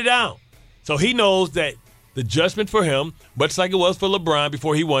 You can write it down. So he knows that the judgment for him, much like it was for LeBron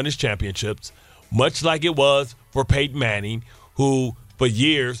before he won his championships, much like it was for Peyton Manning, who for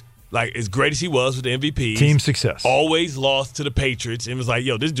years, like as great as he was with the MVP, team success, always lost to the Patriots and was like,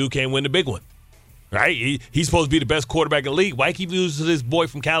 yo, this dude can't win the big one. Right? He's supposed to be the best quarterback in the league. Why keep losing to this boy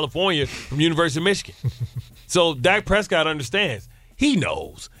from California from University of Michigan? So Dak Prescott understands. He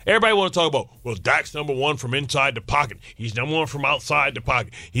knows. Everybody want to talk about, well, Dak's number one from inside the pocket. He's number one from outside the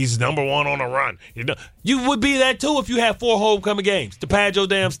pocket. He's number one on a run. You would be that too if you had 4 homecoming games to pad your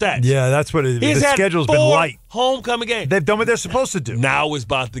damn stats. Yeah, that's what it is. The schedule's been light. Homecoming games. They've done what they're supposed to do. Now it's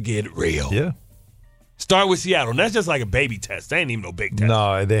about to get real. Yeah. Start with Seattle. And that's just like a baby test. They ain't even no big test.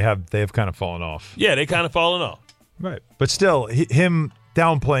 No, they have kind of fallen off. Yeah, they kind of fallen off. Right. But still, him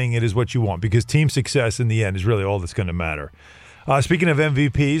downplaying it is what you want because team success in the end is really all that's going to matter. Speaking of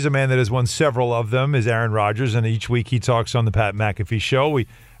MVPs, a man that has won several of them is Aaron Rodgers, and each week he talks on the Pat McAfee Show. We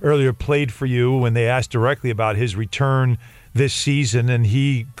earlier played for you when they asked directly about his return this season, and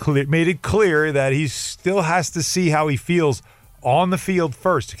he made it clear that he still has to see how he feels on the field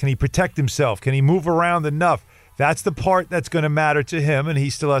first. Can he protect himself? Can he move around enough? That's the part that's going to matter to him, and he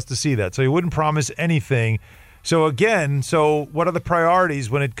still has to see that. So he wouldn't promise anything. So again, what are the priorities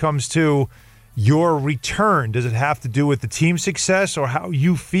when it comes to your return? Does it have to do with the team success or how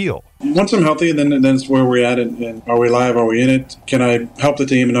you feel? Once I'm healthy, then it's where we're at. And are we live? Are we in it? Can I help the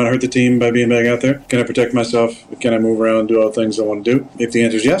team and not hurt the team by being back out there? Can I protect myself? Can I move around and do all the things I want to do? If the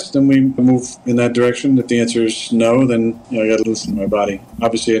answer is yes, then we move in that direction. If the answer is no, then I got to listen to my body.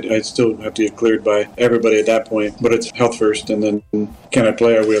 Obviously, I still have to get cleared by everybody at that point, but it's health first, and then can I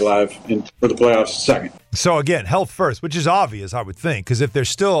play? Are we alive? And for the playoffs, second. So again, health first, which is obvious, I would think, because if they're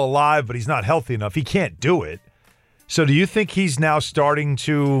still alive but he's not healthy enough, he can't do it. So do you think he's now starting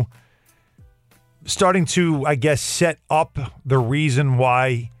to, I guess, set up the reason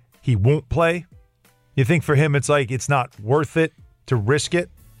why he won't play? You think for him it's like it's not worth it to risk it?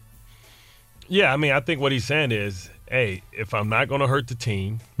 Yeah, I mean, I think what he's saying is, hey, if I'm not going to hurt the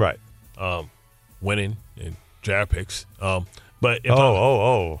team, right, winning and draft picks, but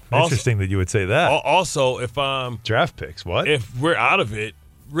if interesting that you would say that. Also, if I'm draft picks, what? If we're out of it,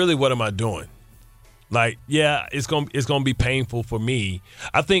 really, what am I doing? Like, yeah, it's gonna be painful for me.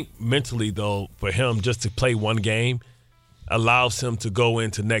 I think mentally, though, for him just to play one game allows him to go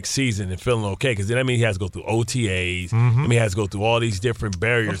into next season and feeling okay, because then that means he has to go through OTAs. Mm-hmm. I mean, he has to go through all these different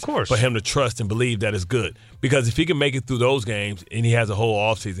barriers for him to trust and believe that it's good. Because if he can make it through those games and he has a whole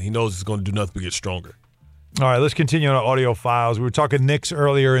offseason, he knows it's going to do nothing but get stronger. All right, let's continue on our audio files. We were talking Knicks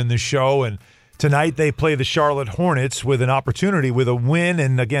earlier in the show, and tonight they play the Charlotte Hornets with an opportunity, with a win,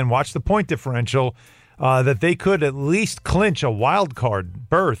 and again, watch the point differential, that they could at least clinch a wild card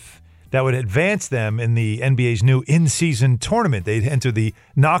berth that would advance them in the NBA's new in-season tournament. They'd enter the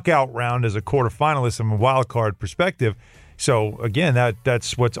knockout round as a quarterfinalist from a wild card perspective. So, again,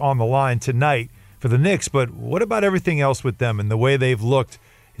 that's what's on the line tonight for the Knicks. But what about everything else with them and the way they've looked?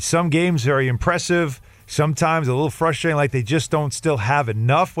 Some games very impressive, sometimes a little frustrating, like they just don't still have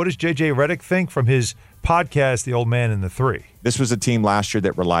enough. What does J.J. Redick think from his podcast, The Old Man and the Three? This was a team last year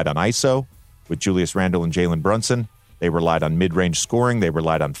that relied on ISO with Julius Randle and Jalen Brunson. They relied on mid-range scoring. They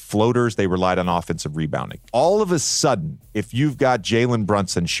relied on floaters. They relied on offensive rebounding. All of a sudden, if you've got Jalen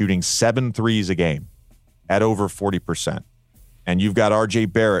Brunson shooting 7 threes a game at over 40%, and you've got R.J.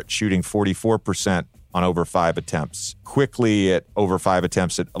 Barrett shooting 44% on over 5 attempts, quickly at over 5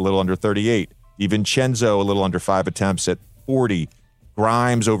 attempts at a little under 38, DiVincenzo a little under 5 attempts at 40,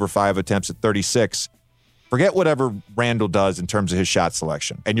 Grimes over 5 attempts at 36. Forget whatever Randall does in terms of his shot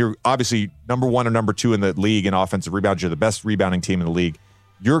selection. And you're obviously number 1 or number 2 in the league in offensive rebounds. You're the best rebounding team in the league.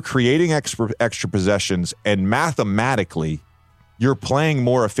 You're creating extra possessions, and mathematically, you're playing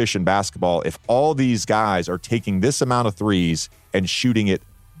more efficient basketball if all these guys are taking this amount of threes and shooting it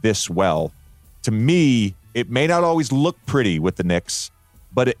this well. To me, it may not always look pretty with the Knicks,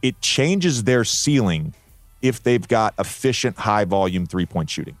 but it changes their ceiling if they've got efficient, high-volume three-point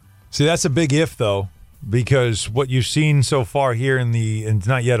shooting. See, that's a big if, though, because what you've seen so far here in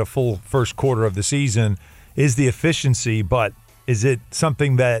not yet a full first quarter of the season is the efficiency, but is it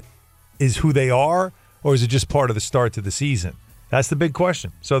something that is who they are, or is it just part of the start to the season? That's the big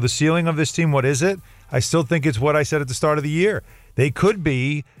question. So the ceiling of this team, what is it? I still think it's what I said at the start of the year. They could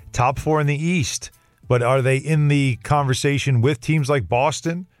be top 4 in the East, but are they in the conversation with teams like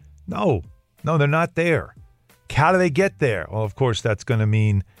Boston? No, they're not there. How do they get there? Well, of course, that's going to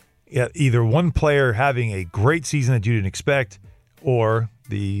mean either one player having a great season that you didn't expect, or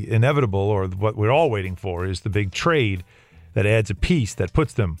the inevitable, or what we're all waiting for, is the big trade that adds a piece that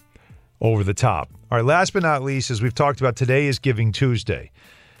puts them over the top. All right, last but not least, as we've talked about, today is Giving Tuesday.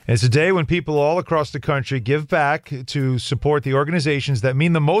 And it's a day when people all across the country give back to support the organizations that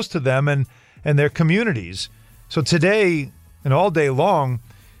mean the most to them and their communities. So today, and all day long,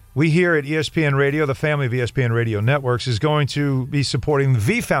 we here at ESPN Radio, the family of ESPN Radio Networks, is going to be supporting the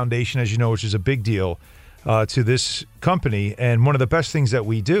V Foundation, as you know, which is a big deal to this company and one of the best things that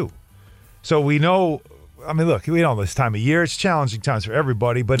we do. So we know I mean, look, we know this time of year. It's challenging times for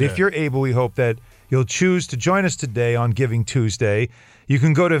everybody. But if you're able, we hope that you'll choose to join us today on Giving Tuesday. You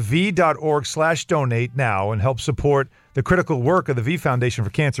can go to v.org/donate now and help support the critical work of the V Foundation for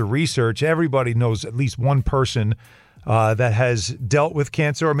Cancer Research. Everybody knows at least one person that has dealt with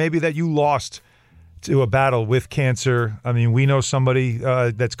cancer, or maybe that you lost to a battle with cancer. I mean, we know somebody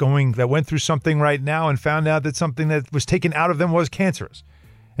that went through something right now and found out that something that was taken out of them was cancerous,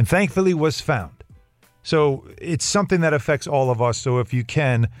 and thankfully was found. So it's something that affects all of us. So if you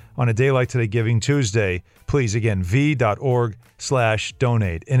can, on a day like today, Giving Tuesday, please, again, v.org/donate.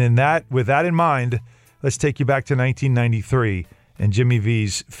 And with that in mind, let's take you back to 1993 and Jimmy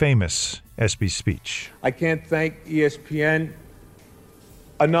V's famous ESPY speech. I can't thank ESPN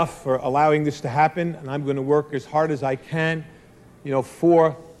enough for allowing this to happen, and I'm going to work as hard as I can,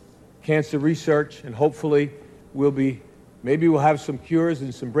 for cancer research, and hopefully maybe we'll have some cures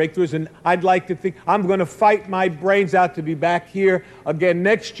and some breakthroughs. And I'd like to think I'm going to fight my brains out to be back here again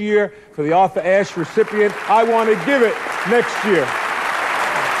next year for the Arthur Ashe recipient. I want to give it next year.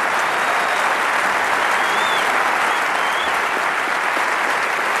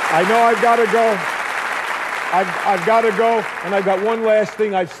 I know I've got to go. I've got to go, and I've got one last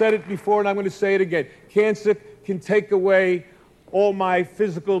thing. I've said it before, and I'm going to say it again. Cancer can take away all my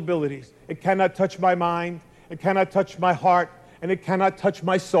physical abilities. It cannot touch my mind, it cannot touch my heart, and it cannot touch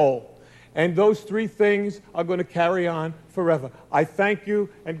my soul. And those three things are going to carry on forever. I thank you,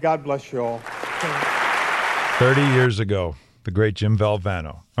 and God bless you all. 30 years ago, the great Jim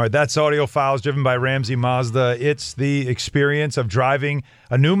Valvano. All right, that's Audio Files driven by Ramsey Mazda. It's the experience of driving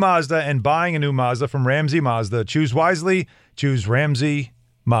a new Mazda and buying a new Mazda from Ramsey Mazda. Choose wisely. Choose Ramsey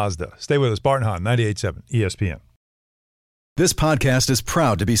Mazda. Stay with us. Bart and Hahn, 98.7 ESPN. This podcast is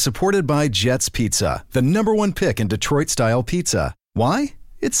proud to be supported by Jets Pizza, the #1 pick in Detroit-style pizza. Why?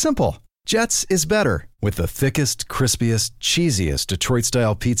 It's simple. Jets is better. With the thickest, crispiest, cheesiest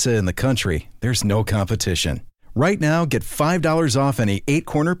Detroit-style pizza in the country, there's no competition. Right now, get $5 off any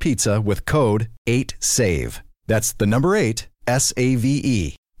 8-corner pizza with code 8SAVE. That's the number 8,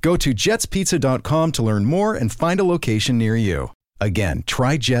 SAVE. Go to jetspizza.com to learn more and find a location near you. Again,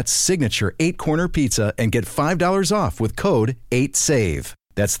 try Jet's signature 8-corner pizza and get $5 off with code 8SAVE.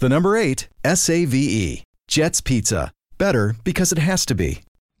 That's the number 8, SAVE. Jet's Pizza. Better because it has to be.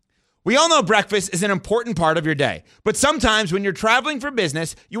 We all know breakfast is an important part of your day, but sometimes when you're traveling for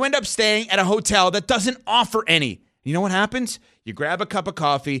business, you end up staying at a hotel that doesn't offer any. You know what happens? You grab a cup of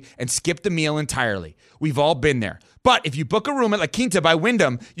coffee and skip the meal entirely. We've all been there. But if you book a room at La Quinta by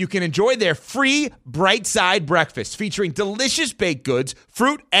Wyndham, you can enjoy their free Bright Side breakfast featuring delicious baked goods,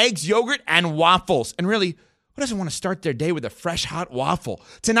 fruit, eggs, yogurt, and waffles. And really, who doesn't want to start their day with a fresh hot waffle?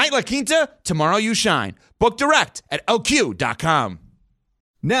 Tonight, La Quinta, tomorrow you shine. Book direct at lq.com.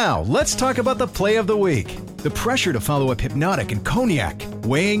 Now, let's talk about the play of the week. The pressure to follow up Hypnotic and Cognac,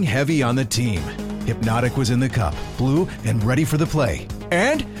 weighing heavy on the team. Hypnotic was in the cup, blue, and ready for the play.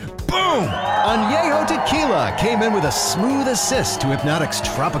 And boom! Añejo Tequila came in with a smooth assist to Hypnotic's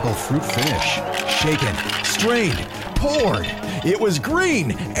tropical fruit finish. Shaken, strained, poured. It was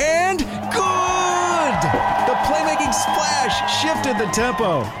green and good! The playmaking splash shifted the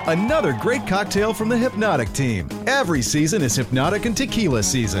tempo. Another great cocktail from the Hypnotic team. Every season is Hypnotic and Tequila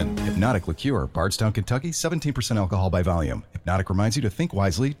season. Hypnotic Liqueur, Bardstown, Kentucky, 17% alcohol by volume. Hypnotic reminds you to think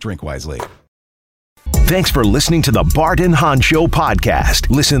wisely, drink wisely. Thanks for listening to the Bart and Hahn Show podcast.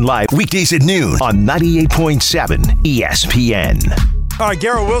 Listen live weekdays at noon on 98.7 ESPN. All right,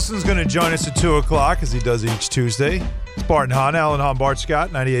 Garrett Wilson's going to join us at 2 o'clock as he does each Tuesday. It's Bart and Hahn, Alan Hahn, Bart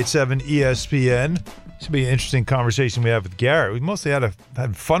Scott, 98.7 ESPN. Should be an interesting conversation we have with Garrett. We mostly had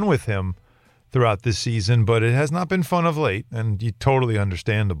fun with him throughout this season, but it has not been fun of late, and totally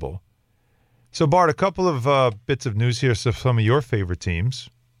understandable. So, Bart, a couple of bits of news here. So, some of your favorite teams.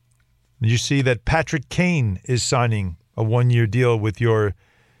 You see that Patrick Kane is signing a 1-year deal with your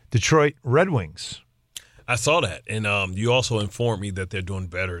Detroit Red Wings. I saw that, and you also informed me that they're doing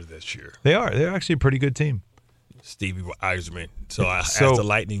better this year. They are. They're actually a pretty good team. Stevie Yzerman. So as the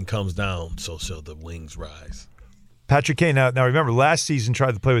lightning comes down, so shall the wings rise. Patrick Kane, now remember, last season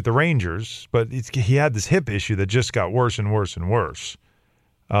tried to play with the Rangers, but he had this hip issue that just got worse and worse and worse.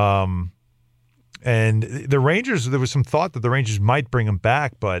 And the Rangers, there was some thought that the Rangers might bring him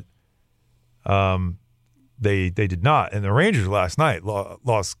back, but they did not. And the Rangers last night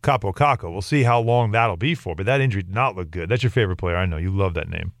lost Capo Caco. We'll see how long that'll be for, but that injury did not look good. That's your favorite player. I know. You love that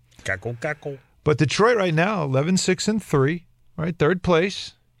name. Caco. But Detroit right now, 11-6-3, right? Third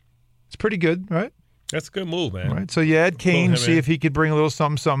place. It's pretty good, right? That's a good move, man. Right. So you add Kane, see if he could bring a little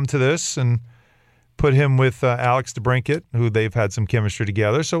something to this and put him with Alex DeBrincat, who they've had some chemistry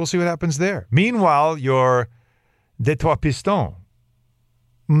together. So we'll see what happens there. Meanwhile, your Detroit Pistons,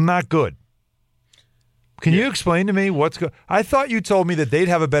 not good. Can you explain to me what's going? I thought you told me that they'd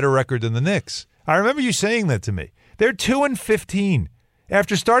have a better record than the Knicks. I remember you saying that to me. They're 2-15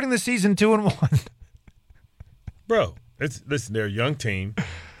 after starting the season 2-1. Bro, listen, they're a young team.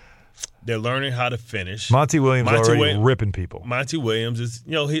 They're learning how to finish. Monty Williams already ripping people. Monty Williams is,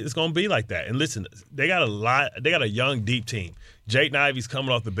 it's going to be like that. And listen, they got a young, deep team. Jaden Ivey's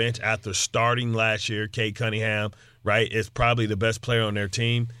coming off the bench after starting last year. Cade Cunningham, right, is probably the best player on their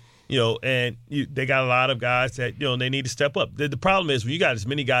team. They got a lot of guys that, they need to step up. The problem is when you got as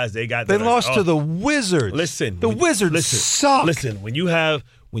many guys they lost to the Wizards. Listen. The Wizards suck. Listen, when you have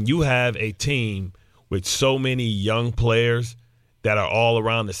a team with so many young players that are all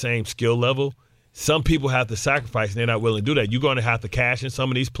around the same skill level, some people have to sacrifice, and they're not willing to do that. You're going to have to cash in some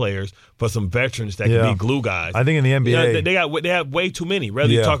of these players for some veterans that can be glue guys. I think in the NBA, they have way too many.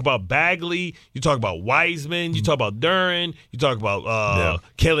 Whether you talk about Bagley, you talk about Wiseman, you talk about Duren, you talk about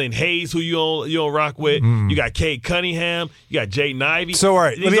Killian Hayes, who you don't rock with. You got Cade Cunningham, you got Jaden Ivey. So, all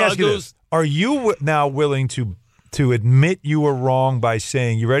right, let me ask you this: are you now willing to admit you were wrong by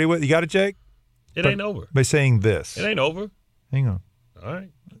saying, "You ready? You got it, Jake"? It ain't over. By saying this, it ain't over. Hang on. All right.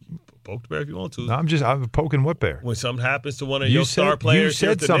 Poke the bear if you want to. No, I'm poking what bear? When something happens to one of your star players, you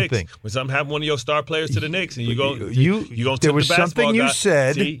said something. Knicks, when something happens to one of your star players to the Knicks, and you go, there was something you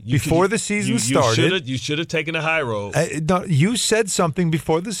said before the season started. You should have taken the high road. You said something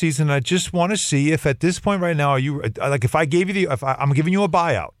before the season. I just want to see if at this point right now, are you like if I gave you I'm giving you a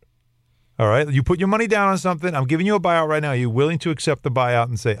buyout. All right, you put your money down on something. I'm giving you a buyout right now. Are you willing to accept the buyout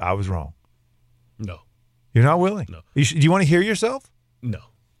and say I was wrong? No. You're not willing? No. Do you want to hear yourself? No.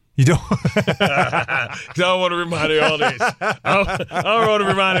 You don't? Because I don't want to remind the audience. I don't want to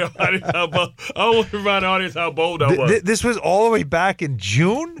remind the audience how bold I was. This was all the way back in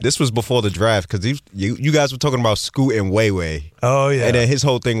June? This was before the draft because you guys were talking about Scoot and Way. Oh, yeah. And then his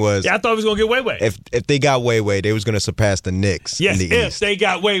whole thing was... Yeah, I thought he was going to get Way. If they got Way, they was going to surpass the Knicks in the East. Yes, they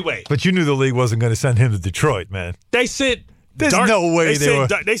got Way. But you knew the league wasn't going to send him to Detroit, man. They sent... There's no way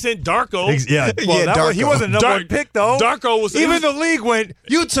they sent Darko. Darko. He wasn't a number one pick, though. Darko was... Even the league went,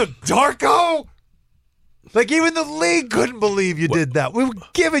 you took Darko? Like, even the league couldn't believe you did that. We were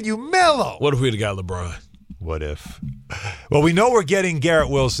giving you Melo. What if we'd have got LeBron? What if? Well, we know we're getting Garrett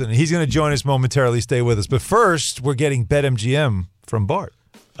Wilson. He's going to join us momentarily. Stay with us. But first, we're getting BetMGM from Bart.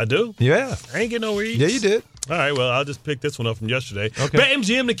 I do? Yeah. I ain't getting no reads. Yeah, you did. All right, well, I'll just pick this one up from yesterday. Okay.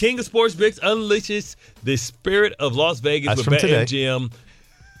 BetMGM, the king of sports picks, unleashes the spirit of Las Vegas with BetMGM.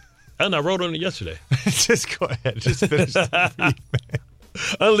 And I wrote on it yesterday. Just go ahead. Just finish the read, man.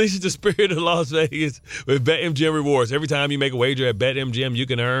 Unleashes the spirit of Las Vegas with BetMGM rewards. Every time you make a wager at BetMGM, you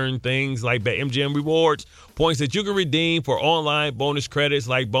can earn things like BetMGM rewards, points that you can redeem for online bonus credits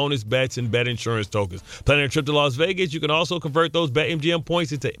like bonus bets and bet insurance tokens. Planning a trip to Las Vegas, you can also convert those BetMGM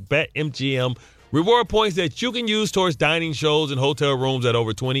points into BetMGM reward points that you can use towards dining, shows, and hotel rooms at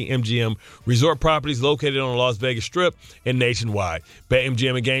over 20 MGM resort properties located on the Las Vegas Strip and nationwide.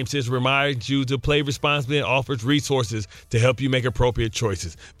 BetMGM and GameSys reminds you to play responsibly and offers resources to help you make appropriate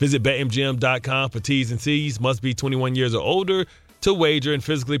choices. Visit BetMGM.com for T's and C's. Must be 21 years or older to wager and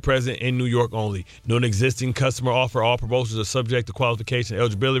physically present in New York only. No existing customer offer. All promotions are subject to qualification and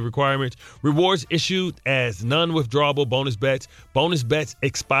eligibility requirements. Rewards issued as non-withdrawable bonus bets. Bonus bets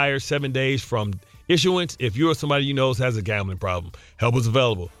expire 7 days from issuance if you or somebody you know has a gambling problem. Help is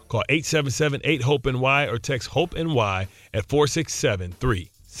available. Call 877-8-HOPE-NY or text HOPE-NY at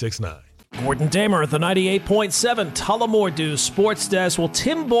 467-369. Gordon Damer at the 98.7 Tullamore Dew Sports Desk. Well,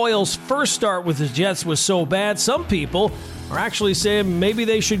 Tim Boyle's first start with the Jets was so bad, some people are actually saying maybe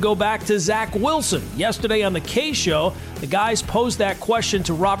they should go back to Zach Wilson. Yesterday on the K Show, the guys posed that question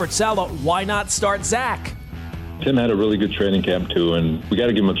to Robert Saleh, why not start Zach? Tim had a really good training camp, too, and we got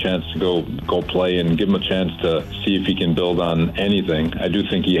to give him a chance to go play and give him a chance to see if he can build on anything. I do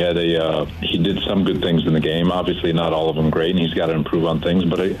think he did some good things in the game. Obviously, not all of them great, and he's got to improve on things.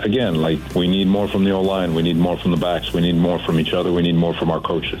 But again, we need more from the O-line. We need more from the backs. We need more from each other. We need more from our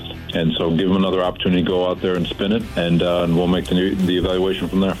coaches. And so give him another opportunity to go out there and spin it, and we'll make the evaluation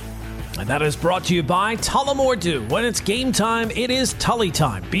from there. And that is brought to you by Tullamore Dew. When it's game time, it is Tully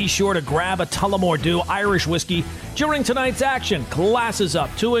time. Be sure to grab a Tullamore Dew Irish whiskey during tonight's action. Glasses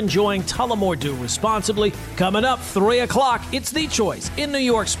up to enjoying Tullamore Dew responsibly. Coming up, 3 o'clock, it's The Choice in New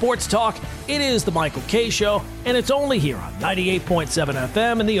York Sports Talk. It is the Michael K. Show, and it's only here on 98.7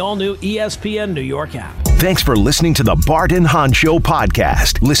 FM and the all-new ESPN New York app. Thanks for listening to the Bart and Hahn Show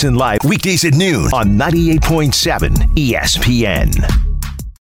podcast. Listen live weekdays at noon on 98.7 ESPN.